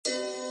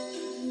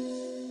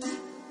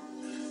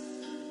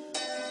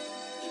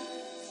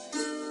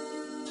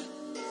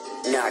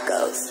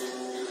Narcos.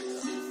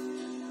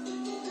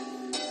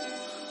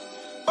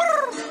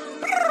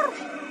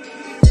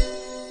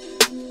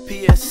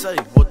 PSA,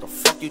 what the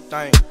fuck you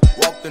think?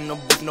 Walked in the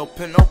booth, no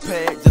pen, no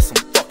pad, just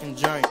some fucking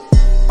drink.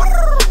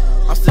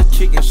 I'm still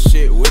kicking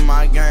shit with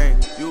my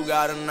gang. You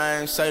got a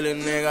name, say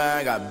little nigga,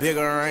 I got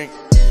bigger rank.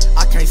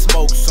 I can't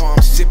smoke, so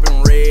I'm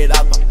sipping red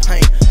out the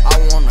paint. I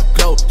wanna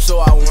glow, so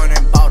I went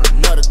and bought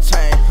another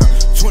chain.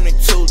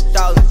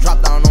 22,000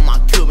 dropped down on my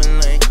Cuban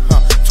link.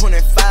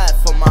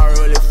 25 for my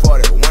early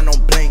 40, one no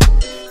blink.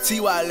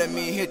 T.Y. let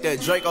me hit that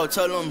Draco,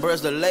 tell them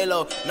birds to lay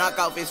low. Knock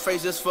off his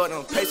face just for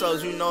them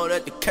pesos, you know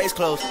that the case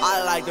closed.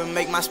 I like to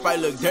make my Sprite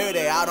look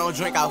dirty, I don't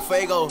drink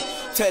Alfago.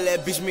 Tell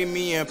that bitch meet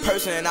me in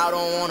person, I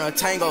don't wanna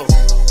tango.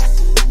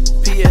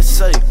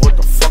 PSA, what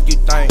the fuck you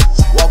think?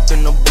 Walked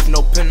in the booth,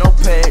 no pen, no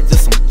pad,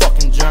 just some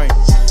fucking drink.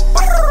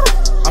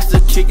 I'm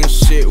still kicking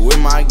shit with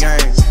my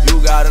gang.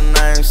 You got a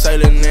name, say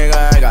little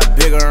nigga, I got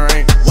bigger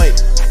rank. Wait,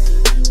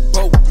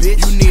 broke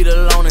bitch, you need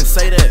a loan and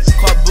say that.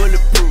 Car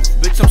bulletproof,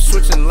 bitch, I'm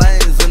switching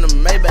lanes in the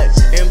Maybach.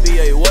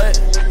 NBA, what?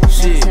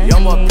 Shit,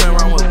 Youngboy playing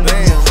around with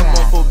bands. I'm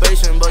on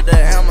probation, but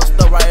that hammer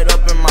stuck right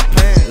up in my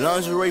pants.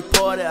 Lingerie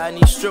party, I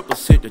need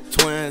strippers, hit the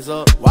twins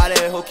up. Why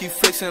that hoe keep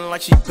flexing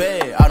like she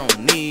bad? I don't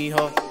need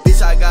her.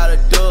 Bitch, I got a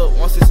dub,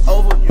 once it's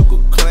over, you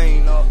could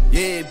clean up.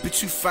 Yeah,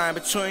 bitch, you fine,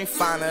 but you ain't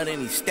finer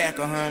than these stack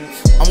of honeys.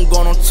 I'm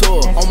going on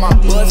tour, on my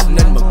bus,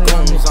 nothing but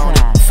guns on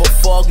it.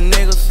 Fuck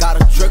niggas, got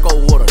a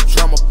Draco with a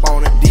drum up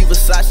on it. These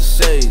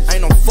Versace shades,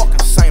 ain't no fucking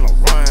Saint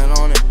Laurent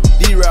on it.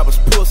 These rappers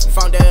pussy,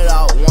 found that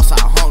out once I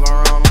hung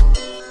around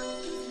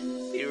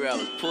them. These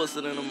rappers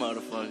pussy than a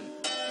motherfucker.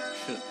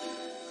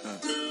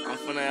 I'm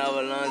finna have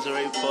a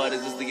lingerie party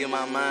just to get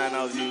my mind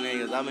off you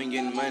niggas. I been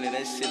getting money,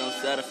 that shit don't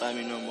satisfy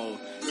me no more.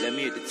 Let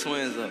me hit the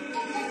twins up.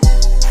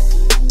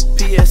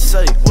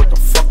 PSA, what the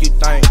fuck you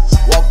think?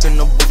 Walked in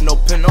the booth, no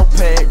pen, no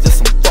pad, just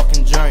some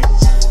fucking drink.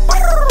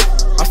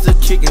 I'm still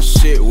kicking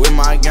shit with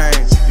my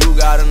gang. You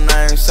got a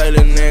name, say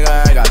little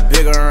nigga, I got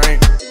bigger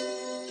rank.